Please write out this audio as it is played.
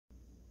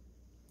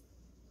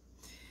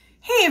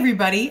Hey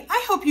everybody,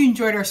 I hope you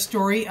enjoyed our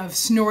story of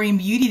Snoring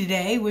Beauty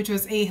today, which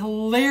was a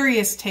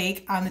hilarious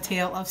take on the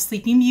tale of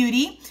Sleeping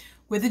Beauty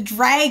with a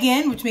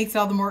dragon, which makes it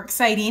all the more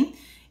exciting.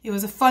 It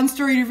was a fun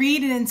story to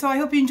read, and so I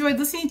hope you enjoyed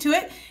listening to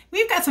it.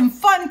 We've got some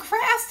fun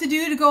crafts to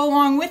do to go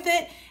along with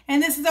it,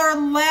 and this is our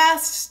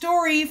last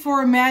story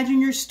for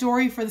Imagine Your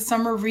Story for the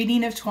summer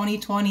reading of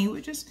 2020,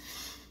 which is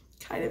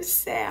kind of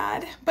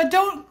sad. But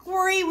don't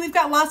worry, we've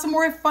got lots of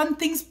more fun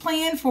things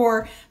planned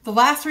for the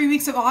last 3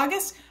 weeks of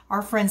August.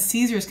 Our friend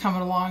Caesar is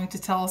coming along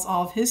to tell us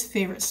all of his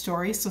favorite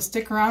stories, so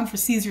stick around for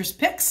Caesar's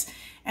picks.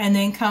 And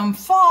then come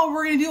fall,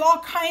 we're going to do all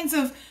kinds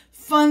of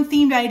fun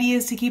themed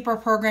ideas to keep our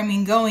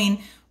programming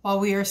going while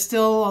we are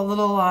still a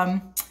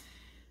little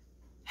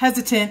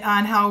hesitant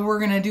on how we're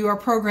going to do our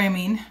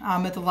programming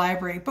at the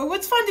library. But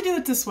it's fun to do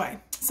it this way.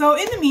 So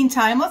in the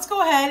meantime, let's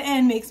go ahead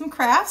and make some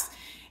crafts.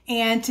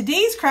 And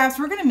today's crafts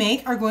we're going to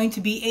make are going to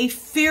be a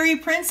fairy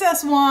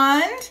princess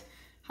wand.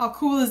 How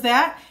cool is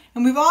that?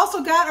 And we've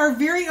also got our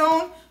very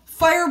own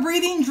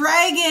fire-breathing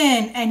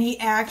dragon, and he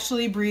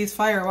actually breathes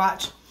fire.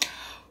 Watch.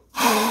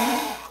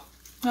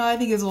 I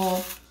think his little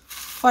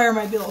fire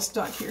might be a little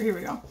stuck here. Here we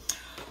go.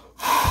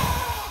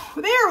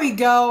 There we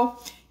go.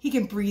 He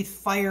can breathe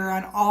fire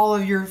on all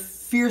of your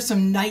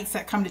fearsome knights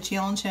that come to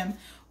challenge him.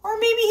 Or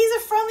maybe he's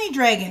a friendly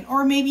dragon,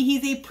 or maybe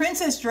he's a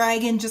princess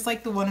dragon just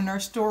like the one in our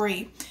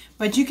story.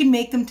 But you can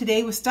make them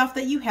today with stuff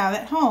that you have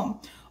at home.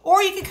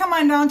 Or you can come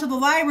on down to the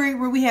library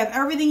where we have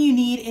everything you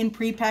need in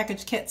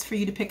pre-packaged kits for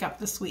you to pick up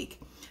this week.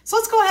 So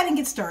let's go ahead and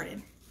get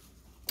started.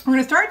 We're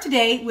going to start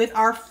today with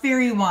our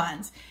fairy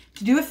wands.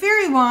 To do a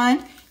fairy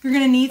wand, you're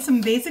going to need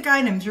some basic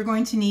items. You're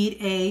going to need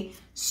a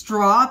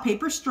straw,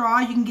 paper straw.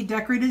 You can get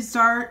decorated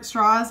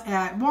straws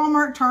at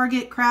Walmart,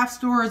 Target, craft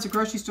stores, or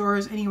grocery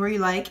stores, anywhere you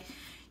like.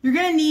 You're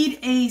going to need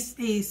a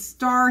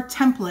star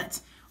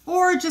template,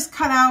 or just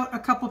cut out a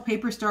couple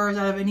paper stars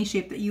out of any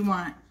shape that you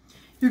want.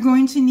 You're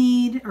going to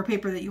need, or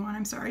paper that you want,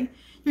 I'm sorry.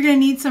 You're going to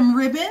need some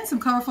ribbon,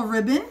 some colorful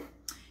ribbon.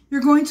 You're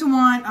going to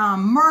want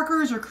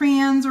markers or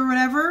crayons or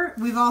whatever.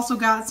 We've also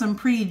got some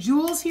pretty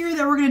jewels here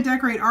that we're going to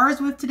decorate ours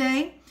with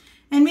today.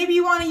 And maybe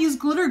you want to use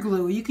glitter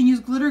glue. You can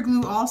use glitter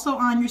glue also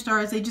on your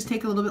stars. They just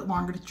take a little bit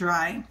longer to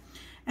dry.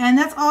 And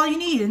that's all you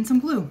need, and some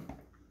glue.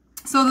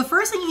 So the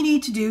first thing you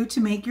need to do to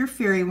make your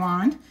fairy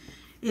wand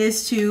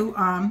is to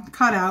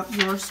cut out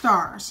your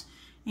stars.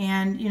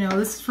 And you know,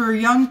 this is for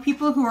young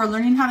people who are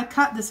learning how to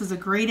cut. This is a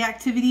great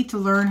activity to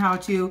learn how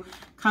to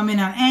come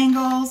in on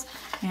angles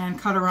and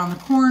cut around the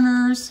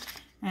corners,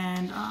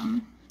 and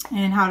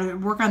how to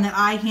work on that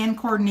eye-hand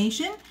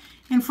coordination.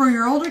 And for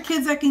your older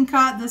kids that can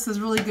cut, this is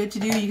really good to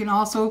do. You can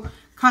also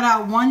cut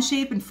out one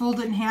shape and fold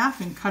it in half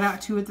and cut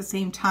out two at the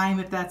same time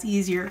if that's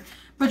easier.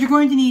 But you're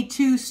going to need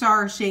two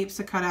star shapes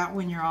to cut out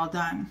when you're all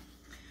done.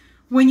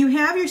 When you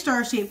have your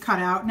star shape cut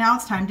out, now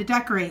it's time to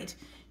decorate.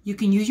 You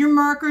can use your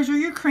markers or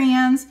your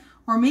crayons,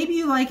 or maybe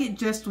you like it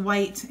just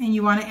white and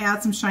you want to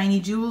add some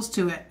shiny jewels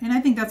to it. And I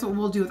think that's what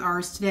we'll do with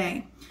ours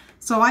today.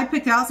 So I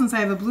picked out, since I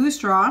have a blue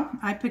straw,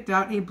 I picked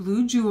out a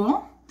blue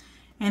jewel.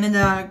 And in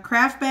the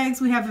craft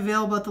bags we have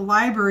available at the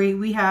library,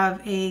 we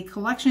have a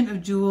collection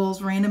of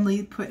jewels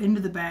randomly put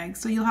into the bag.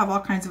 So you'll have all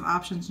kinds of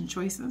options and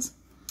choices.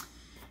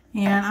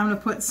 And I'm going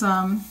to put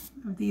some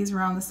of these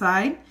around the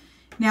side.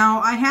 Now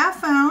I have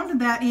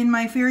found that in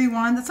my fairy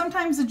wand that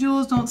sometimes the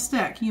jewels don't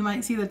stick. You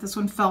might see that this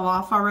one fell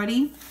off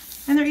already.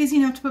 And they're easy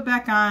enough to put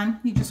back on.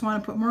 You just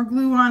want to put more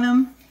glue on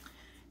them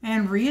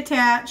and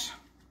reattach,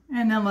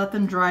 and then let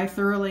them dry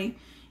thoroughly.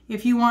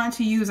 If you want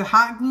to use a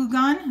hot glue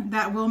gun,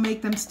 that will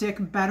make them stick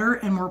better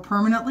and more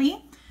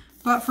permanently.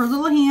 But for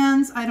little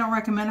hands, I don't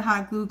recommend a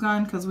hot glue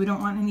gun because we don't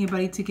want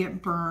anybody to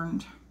get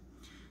burned.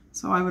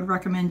 So I would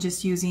recommend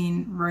just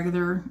using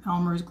regular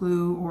Elmer's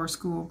glue or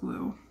school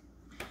glue.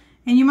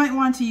 And you might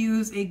want to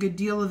use a good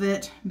deal of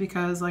it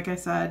because, like I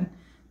said,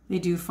 they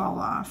do fall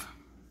off.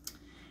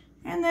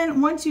 And then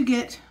once you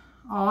get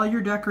all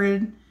your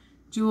decorated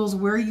jewels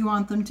where you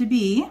want them to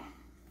be,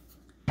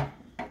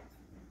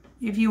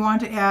 if you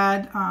want to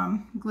add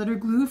glitter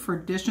glue for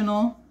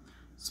additional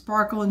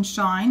sparkle and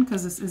shine,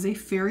 because this is a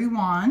fairy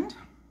wand,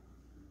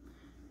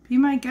 be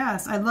my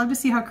guest. I'd love to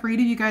see how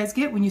creative you guys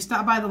get when you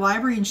stop by the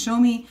library and show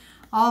me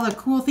all the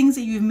cool things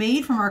that you've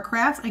made from our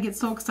crafts. I get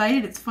so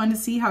excited. It's fun to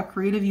see how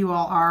creative you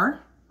all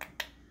are.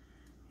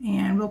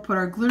 And we'll put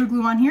our glitter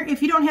glue on here.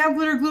 If you don't have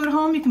glitter glue at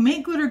home, you can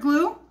make glitter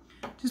glue.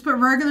 Just put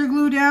regular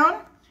glue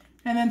down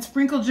and then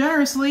sprinkle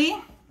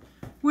generously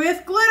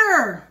with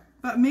glitter.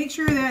 But make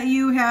sure that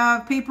you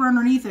have paper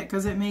underneath it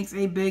because it makes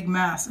a big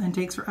mess and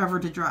takes forever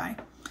to dry.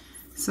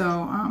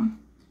 So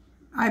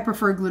I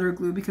prefer glitter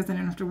glue because I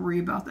don't have to worry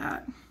about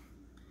that.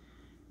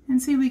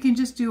 And see, we can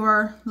just do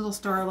our little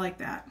star like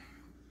that.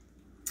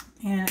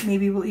 And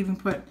maybe we'll even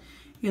put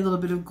a little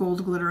bit of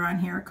gold glitter on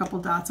here, a couple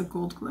dots of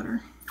gold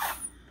glitter,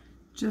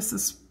 just to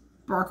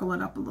sparkle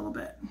it up a little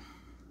bit.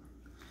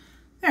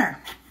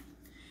 There.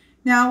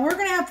 Now we're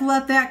going to have to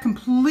let that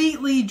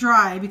completely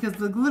dry because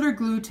the glitter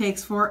glue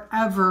takes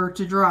forever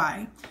to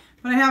dry.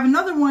 But I have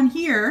another one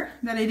here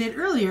that I did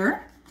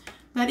earlier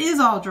that is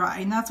all dry,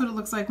 and that's what it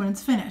looks like when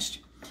it's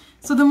finished.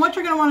 So then what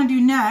you're going to want to do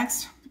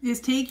next is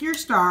take your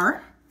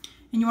star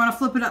and you want to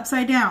flip it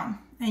upside down.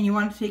 And you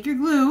want to take your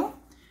glue and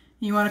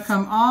you want to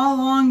come all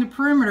along the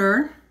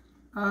perimeter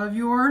of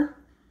your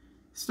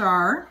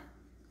star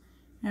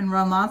and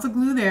run lots of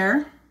glue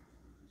there.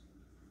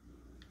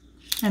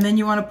 And then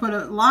you want to put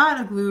a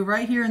lot of glue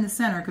right here in the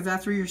center because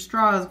that's where your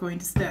straw is going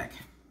to stick.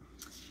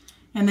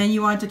 And then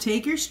you want to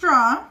take your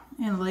straw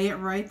and lay it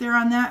right there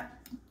on that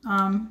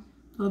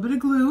little bit of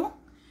glue.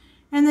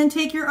 And then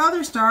take your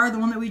other star, the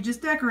one that we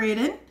just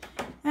decorated,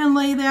 and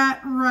lay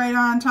that right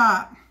on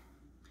top.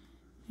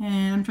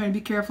 And I'm trying to be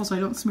careful so I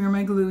don't smear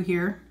my glue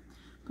here.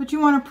 But you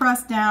want to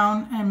press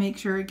down and make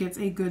sure it gets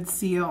a good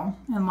seal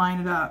and line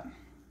it up.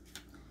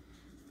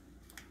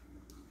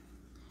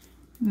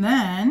 And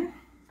then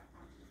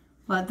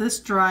let this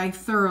dry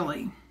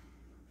thoroughly.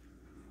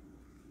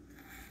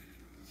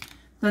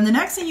 Then the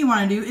next thing you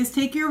want to do is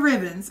take your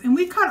ribbons. And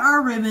we cut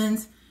our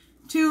ribbons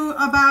to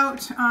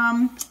about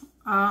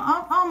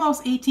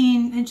almost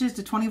 18 inches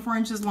to 24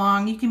 inches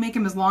long. You can make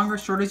them as long or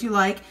short as you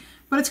like,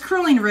 but it's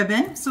curling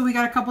ribbon. So we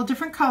got a couple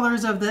different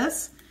colors of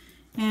this,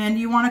 and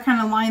you want to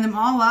kind of line them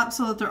all up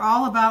so that they're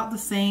all about the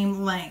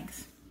same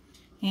length.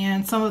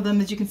 And some of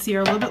them, as you can see,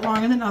 are a little bit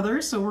longer than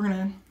others. So we're going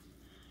to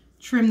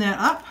trim that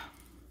up.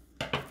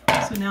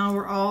 So now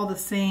we're all the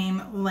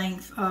same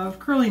length of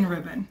curling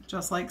ribbon,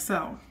 just like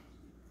so.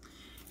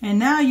 And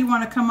now you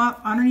want to come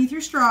up underneath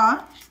your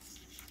straw.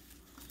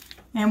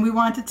 And we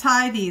want to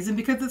tie these, and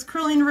because it's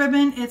curling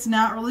ribbon, it's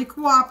not really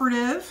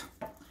cooperative,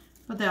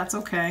 but that's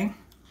okay.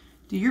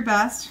 Do your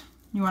best.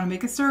 You want to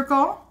make a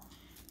circle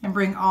and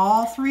bring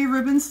all 3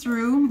 ribbons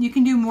through. You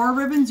can do more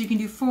ribbons. You can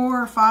do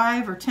 4 or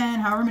 5 or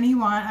 10, however many you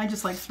want. I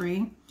just like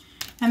 3.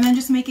 And then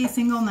just make a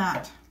single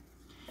knot.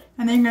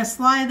 And then you're going to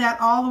slide that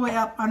all the way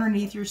up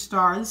underneath your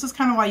star. This is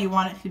kind of why you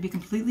want it to be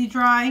completely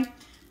dry.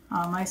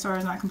 My star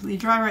is not completely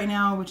dry right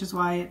now, which is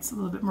why it's a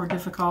little bit more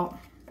difficult.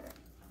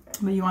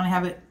 But you want to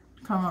have it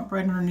come up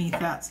right underneath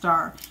that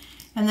star.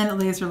 And then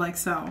it lays there like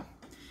so.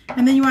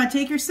 And then you want to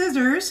take your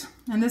scissors,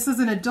 and this is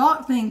an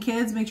adult thing,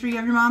 kids. Make sure you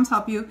have your moms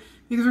help you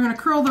because we're going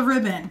to curl the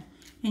ribbon.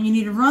 And you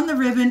need to run the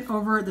ribbon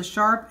over the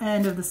sharp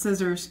end of the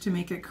scissors to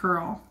make it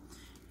curl.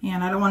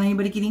 And I don't want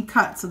anybody getting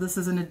cut, so this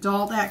is an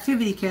adult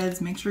activity,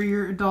 kids. Make sure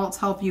your adults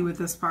help you with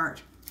this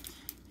part.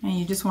 And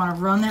you just want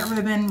to run that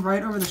ribbon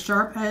right over the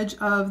sharp edge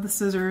of the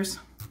scissors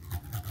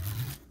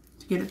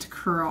to get it to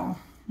curl.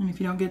 And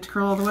if you don't get it to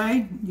curl all the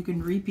way, you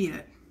can repeat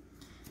it.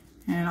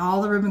 And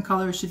all the ribbon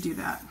colors should do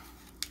that.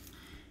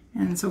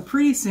 And so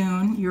pretty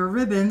soon your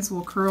ribbons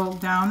will curl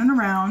down and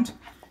around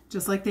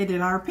just like they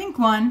did on our pink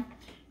one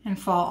and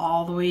fall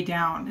all the way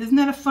down. Isn't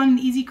that a fun and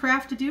easy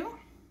craft to do?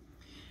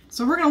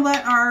 So we're going to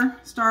let our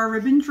star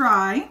ribbon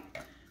dry,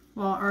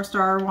 well, our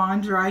star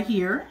wand dry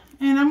here.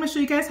 And I'm going to show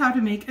you guys how to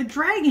make a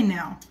dragon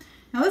now.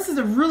 Now this is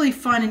a really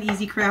fun and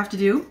easy craft to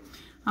do.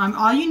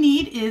 All you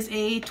need is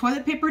a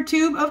toilet paper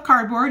tube of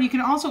cardboard. You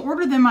can also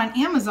order them on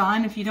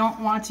Amazon if you don't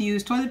want to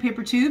use toilet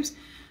paper tubes.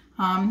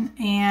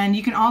 And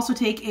you can also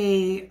take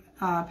a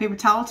paper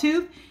towel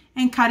tube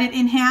and cut it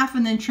in half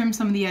and then trim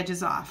some of the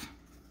edges off.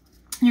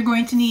 You're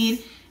going to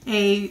need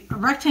a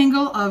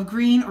rectangle of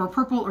green or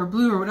purple or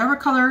blue or whatever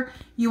color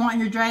you want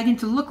your dragon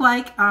to look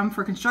like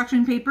for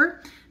construction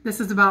paper. This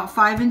is about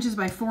 5 inches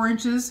by 4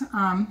 inches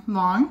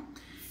long.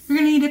 You're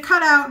going to need to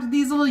cut out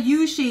these little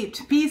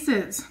U-shaped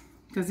pieces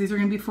because these are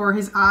going to be for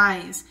his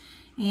eyes.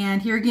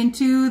 And here again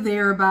too,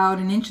 they're about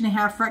 1.5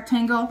 inch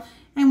rectangle,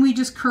 and we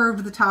just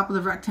curved the top of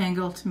the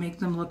rectangle to make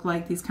them look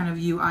like these kind of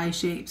U-eye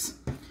shapes.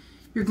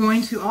 You're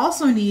going to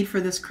also need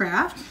for this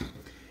craft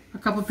a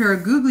couple pair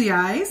of googly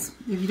eyes.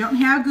 If you don't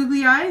have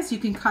googly eyes, you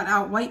can cut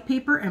out white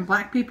paper and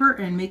black paper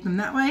and make them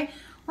that way,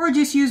 or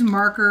just use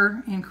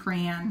marker and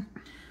crayon.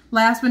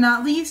 Last but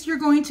not least, you're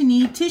going to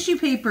need tissue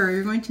paper.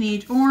 You're going to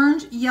need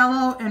orange,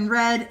 yellow, and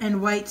red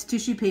and white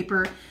tissue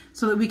paper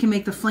so that we can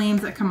make the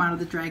flames that come out of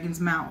the dragon's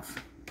mouth.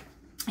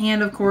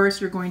 And of course,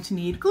 you're going to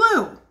need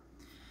glue.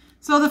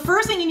 So the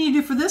first thing you need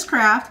to do for this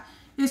craft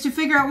is to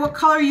figure out what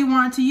color you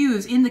want to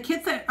use. In the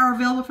kits that are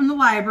available from the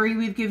library,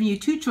 we've given you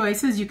 2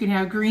 choices. You can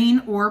have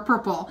green or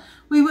purple.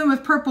 We went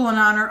with purple in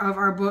honor of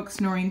our book,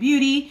 Snoring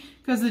Beauty,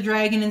 because the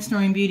dragon in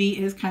Snoring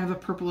Beauty is kind of a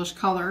purplish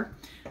color.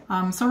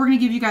 So we're going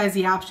to give you guys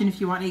the option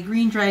if you want a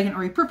green dragon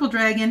or a purple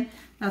dragon.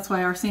 That's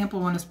why our sample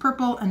one is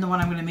purple and the one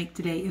I'm going to make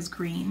today is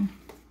green.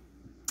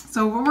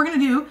 So what we're going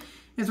to do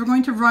is we're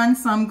going to run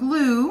some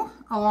glue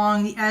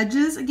along the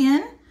edges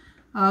again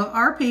of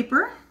our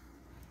paper,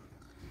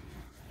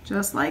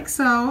 just like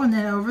so, and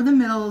then over the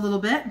middle a little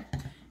bit.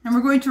 And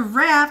we're going to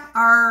wrap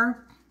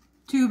our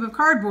tube of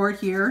cardboard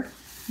here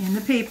in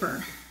the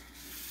paper.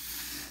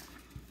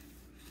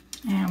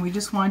 And we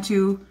just want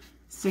to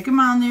stick them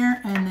on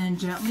there and then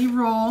gently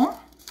roll.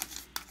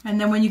 And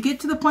then when you get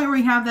to the point where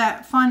you have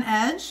that fun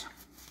edge,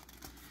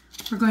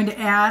 we're going to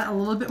add a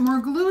little bit more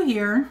glue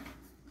here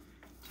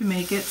to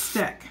make it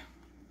stick.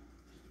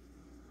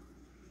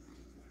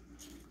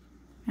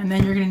 And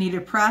then you're going to need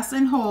to press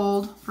and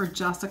hold for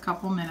just a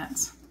couple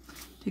minutes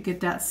to get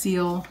that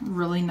seal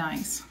really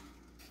nice.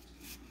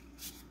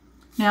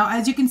 Now,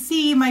 as you can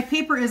see, my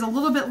paper is a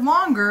little bit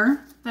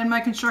longer than my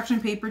construction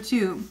paper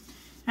tube,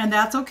 and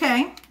that's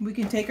okay. We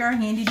can take our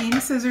handy dandy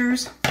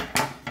scissors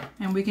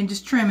and we can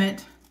just trim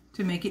it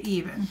to make it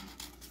even.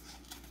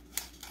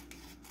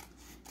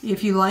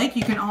 If you like,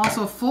 you can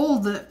also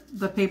fold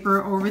the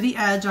paper over the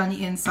edge on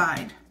the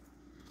inside.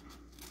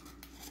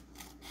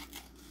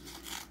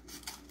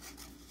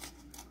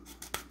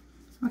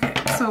 Okay,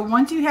 so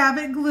once you have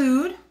it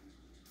glued,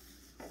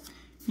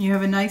 you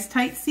have a nice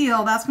tight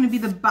seal. That's going to be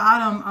the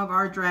bottom of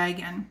our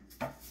dragon.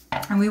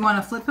 And we want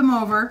to flip him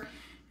over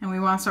and we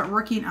want to start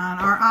working on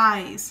our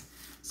eyes.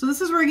 So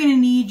this is where you're going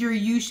to need your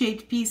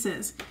U-shaped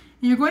pieces.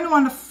 And you're going to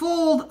want to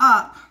fold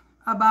up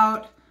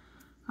about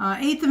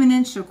 1/8 of an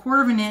inch to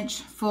 1/4 of an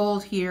inch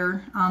fold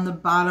here on the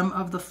bottom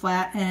of the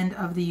flat end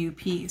of the U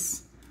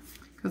piece,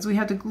 because we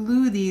have to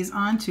glue these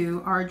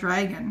onto our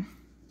dragon.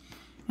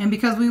 And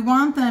because we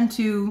want them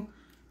to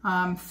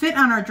fit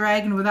on our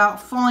dragon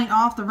without falling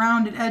off the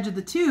rounded edge of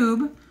the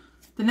tube,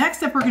 the next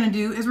step we're going to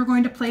do is we're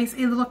going to place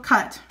a little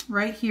cut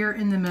right here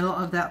in the middle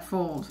of that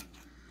fold.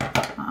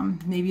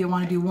 Maybe you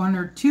want to do 1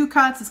 or 2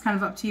 cuts, it's kind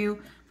of up to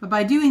you. But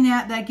by doing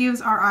that, that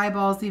gives our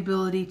eyeballs the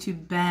ability to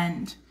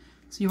bend.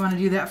 So you want to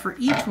do that for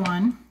each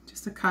one,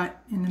 just a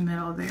cut in the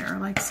middle there,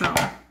 like so.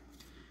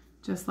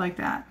 Just like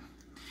that.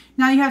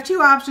 Now you have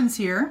 2 options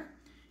here.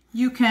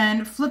 You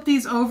can flip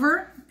these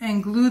over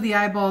and glue the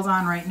eyeballs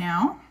on right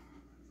now,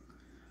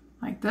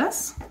 like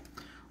this.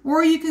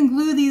 Or you can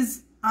glue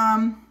these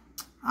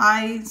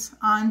eyes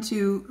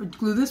onto,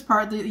 glue this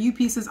part, the U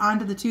pieces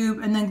onto the tube,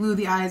 and then glue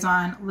the eyes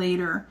on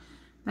later.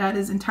 That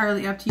is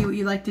entirely up to you what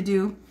you like to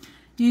do.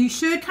 You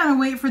should kind of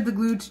wait for the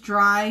glue to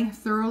dry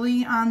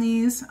thoroughly on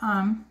these,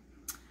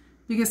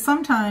 because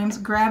sometimes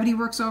gravity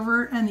works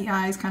over and the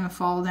eyes kind of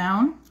fall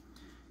down.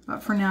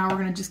 But for now, we're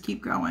going to just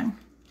keep going.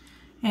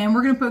 And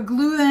we're going to put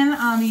glue then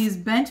on these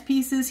bent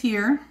pieces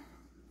here.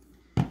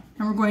 And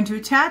we're going to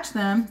attach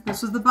them.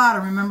 This was the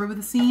bottom, remember, with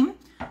the seam?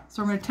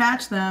 So we're going to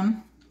attach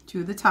them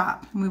to the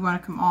top. And we want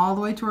to come all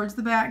the way towards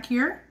the back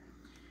here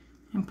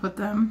and put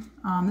them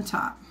on the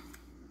top.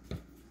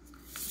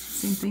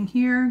 Same thing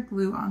here,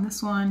 glue on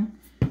this one,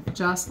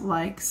 just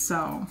like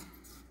so.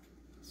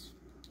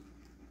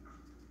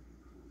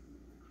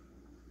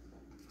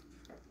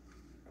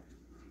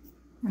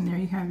 And there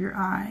you have your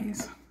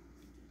eyes.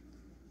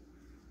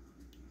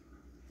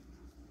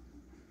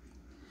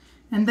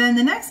 And then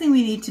the next thing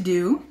we need to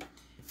do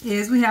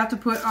is we have to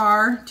put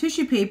our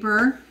tissue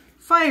paper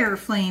fire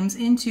flames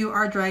into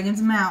our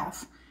dragon's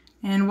mouth.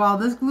 And while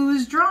this glue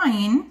is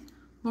drying,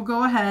 we'll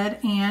go ahead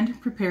and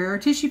prepare our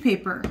tissue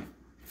paper.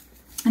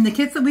 In the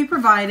kits that we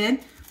provided,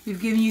 we've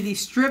given you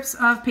these strips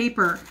of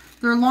paper.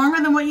 They're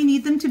longer than what you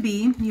need them to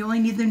be. You only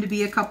need them to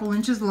be a couple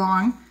inches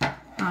long,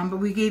 but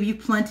we gave you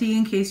plenty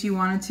in case you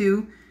wanted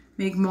to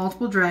make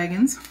multiple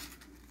dragons.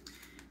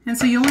 And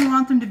so you only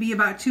want them to be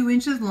about 2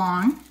 inches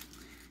long,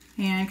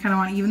 and kind of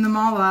want to even them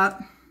all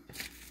up.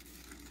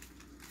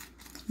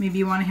 Maybe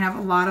you want to have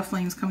a lot of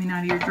flames coming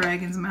out of your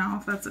dragon's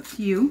mouth. That's up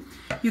to you.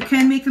 You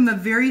can make them of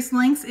various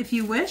lengths if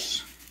you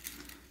wish.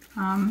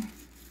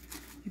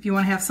 If you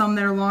want to have some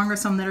that are longer,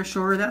 some that are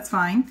shorter, that's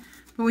fine.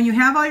 But when you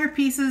have all your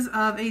pieces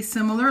of a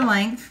similar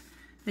length,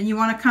 then you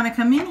want to kind of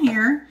come in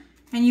here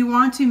and you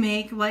want to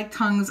make like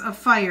tongues of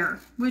fire,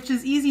 which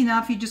is easy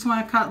enough. You just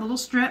want to cut little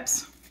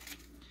strips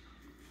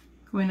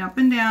going up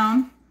and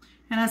down.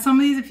 And on some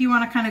of these, if you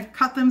want to kind of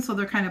cut them so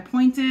they're kind of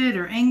pointed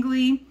or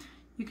angly,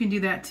 you can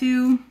do that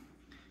too.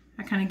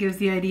 That kind of gives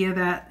the idea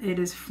that it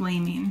is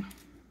flaming.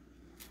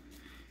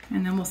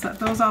 And then we'll set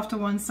those off to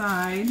one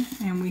side,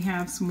 and we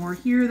have some more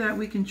here that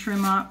we can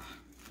trim up.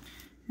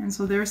 And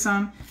so there's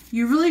some.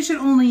 You really should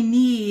only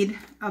need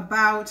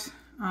about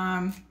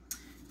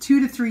 2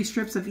 to 3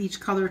 strips of each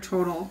color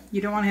total.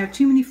 You don't want to have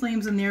too many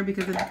flames in there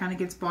because it kind of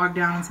gets bogged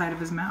down inside of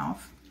his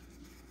mouth.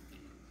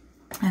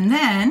 And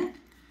then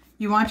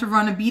you want to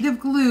run a bead of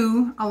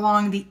glue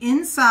along the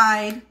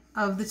inside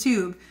of the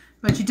tube.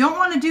 But you don't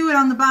want to do it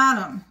on the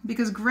bottom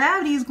because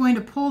gravity is going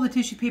to pull the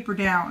tissue paper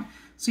down.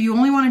 So you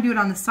only want to do it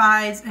on the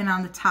sides and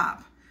on the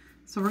top.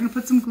 So we're going to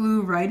put some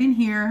glue right in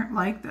here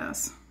like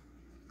this.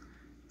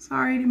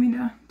 Sorry, I didn't mean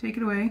to take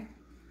it away,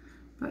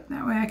 but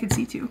that way I could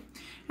see too.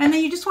 And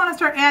then you just want to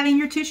start adding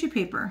your tissue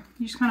paper.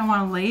 You just kind of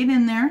want to lay it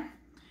in there,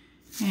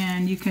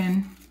 and you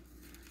can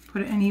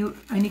put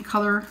any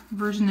color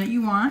version that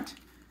you want.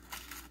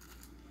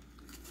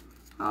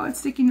 Oh, it's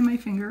sticking to my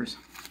fingers.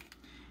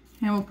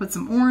 And we'll put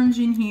some orange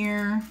in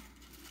here,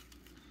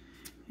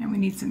 and we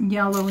need some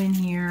yellow in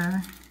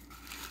here.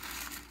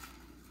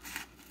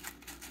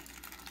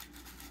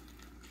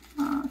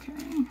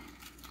 Okay,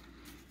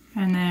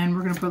 and then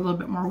we're going to put a little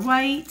bit more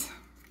white.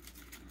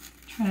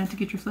 Try not to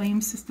get your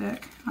flames to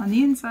stick on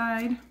the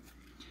inside.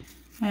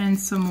 And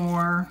some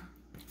more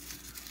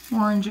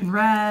orange and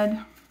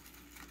red.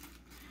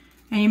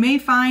 And you may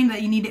find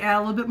that you need to add a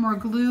little bit more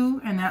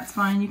glue, and that's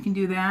fine, you can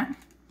do that.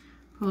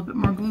 Put a little bit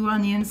more glue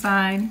on the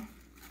inside.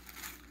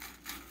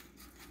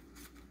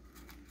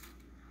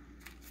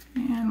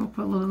 And we'll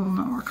put a little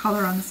more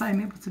color on the side,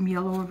 maybe put some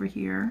yellow over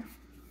here.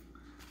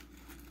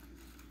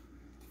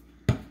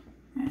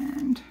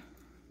 And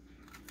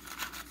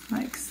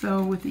like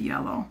so with the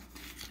yellow.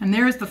 And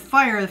there's the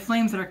fire, the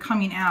flames that are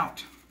coming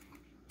out.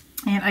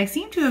 And I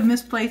seem to have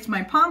misplaced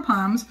my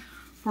pom-poms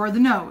for the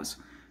nose.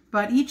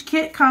 But each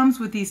kit comes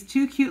with these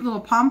 2 cute little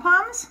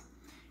pom-poms.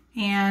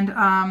 And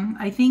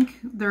I think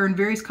they're in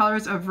various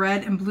colors of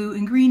red and blue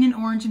and green and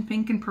orange and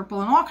pink and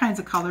purple and all kinds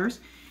of colors.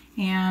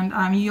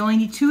 And you only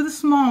need 2 of the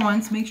small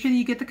ones. Make sure that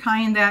you get the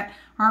kind that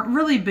aren't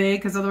really big,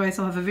 because otherwise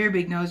they'll have a very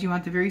big nose. You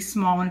want the very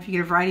small one. If you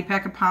get a variety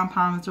pack of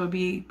pom-poms, there'll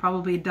be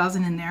probably a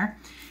dozen in there.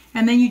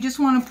 And then you just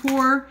want to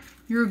pour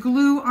your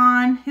glue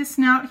on his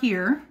snout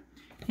here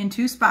in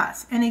 2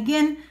 spots. And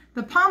again,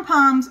 the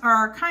pom-poms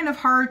are kind of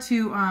hard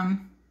to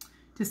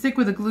stick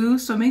with the glue,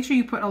 so make sure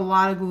you put a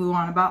lot of glue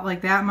on, about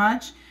like that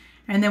much.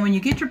 And then when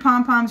you get your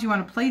pom-poms, you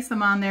want to place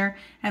them on there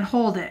and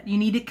hold it. You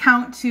need to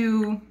count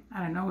to, I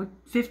don't know,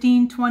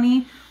 15,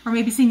 20, or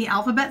maybe sing the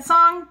alphabet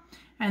song,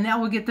 and that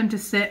will get them to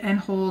sit and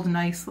hold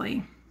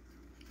nicely.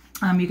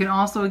 You can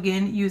also,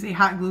 again, use a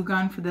hot glue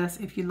gun for this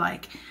if you'd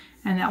like,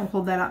 and that will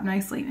hold that up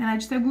nicely. And I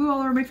just have glue all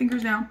over my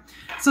fingers now.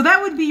 So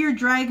that would be your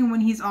dragon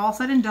when he's all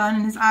said and done.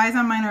 And his eyes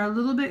on mine are a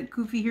little bit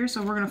goofy here,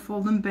 so we're going to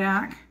fold them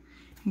back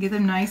and get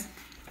them nice.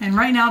 And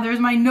right now, there's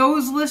my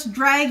noseless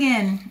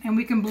dragon, and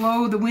we can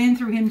blow the wind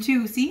through him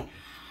too, see?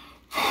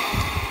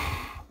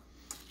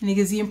 And he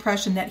gives the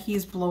impression that he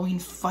is blowing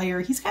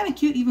fire. He's kind of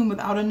cute even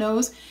without a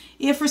nose.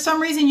 If for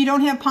some reason you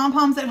don't have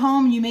pom-poms at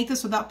home and you make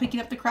this without picking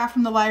up the craft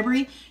from the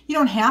library, you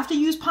don't have to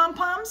use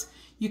pom-poms.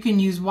 You can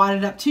use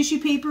wadded up tissue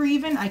paper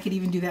even. I could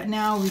even do that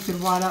now. We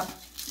could wad up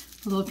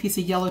a little piece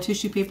of yellow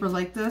tissue paper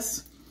like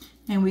this,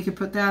 and we could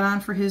put that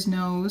on for his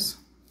nose.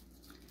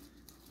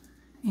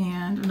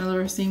 And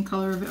another same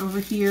color of it over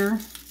here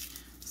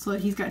so that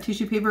he's got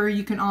tissue paper.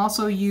 You can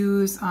also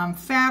use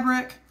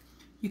fabric.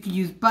 You could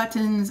use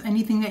buttons,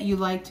 anything that you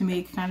like to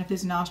make kind of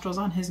his nostrils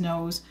on his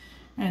nose,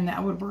 and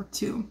that would work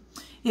too.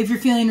 If you're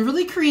feeling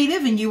really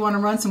creative and you want to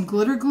run some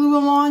glitter glue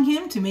along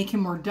him to make him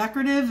more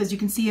decorative, as you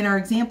can see in our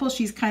example,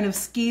 she's kind of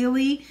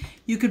scaly.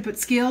 You could put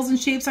scales and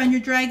shapes on your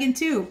dragon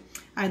too.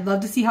 I'd love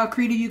to see how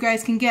creative you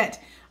guys can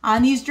get.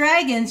 On these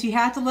dragons, you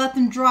have to let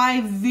them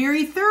dry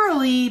very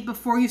thoroughly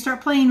before you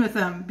start playing with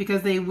them,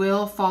 because they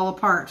will fall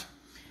apart.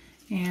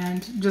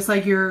 And just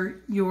like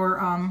your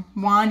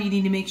wand, you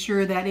need to make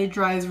sure that it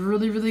dries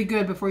really, really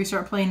good before you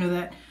start playing with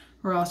it,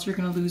 or else you're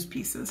going to lose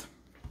pieces.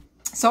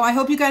 So I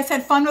hope you guys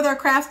had fun with our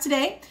crafts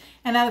today,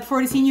 and I look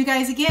forward to seeing you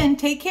guys again.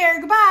 Take care.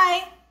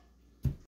 Goodbye.